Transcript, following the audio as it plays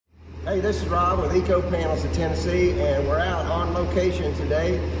Hey, this is Rob with Eco Panels of Tennessee, and we're out on location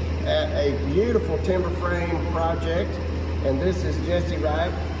today at a beautiful timber frame project. And this is Jesse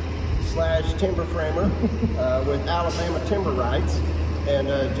Wright / timber framer with Alabama Timberwrights. And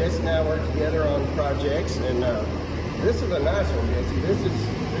Jesse and I work together on projects, and this is a nice one, Jesse. This is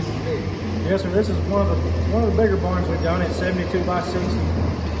big. Yes, sir. This is one of the bigger barns we've done. It's 72 by 60,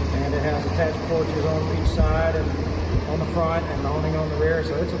 and it has attached porches on each side and on the front and awning on the rear.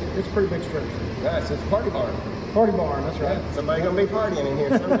 So it's a pretty big structure. Nice. It's a party barn. Party barn. That's right. Yeah, somebody's gonna be partying in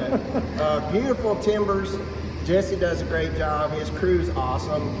here someday. Beautiful timbers. Jesse does a great job. His crew's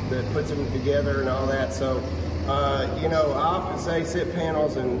awesome that puts them together and all that. So, you know, I often say SIP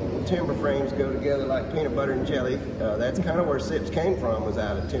panels and timber frames go together like peanut butter and jelly. That's kind of where SIPs came from, was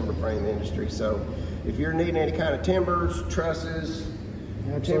out of timber frame industry. So if you're needing any kind of timbers, trusses,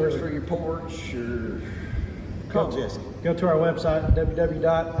 timbers for your porch, or call Jesse. Go to our website,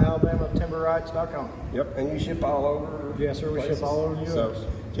 www.alabamatimberwrights.com. Yep, and you ship all over. Yes, sir. We ship all over the U.S. So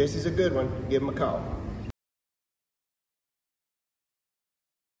Jesse's a good one. Give him a call.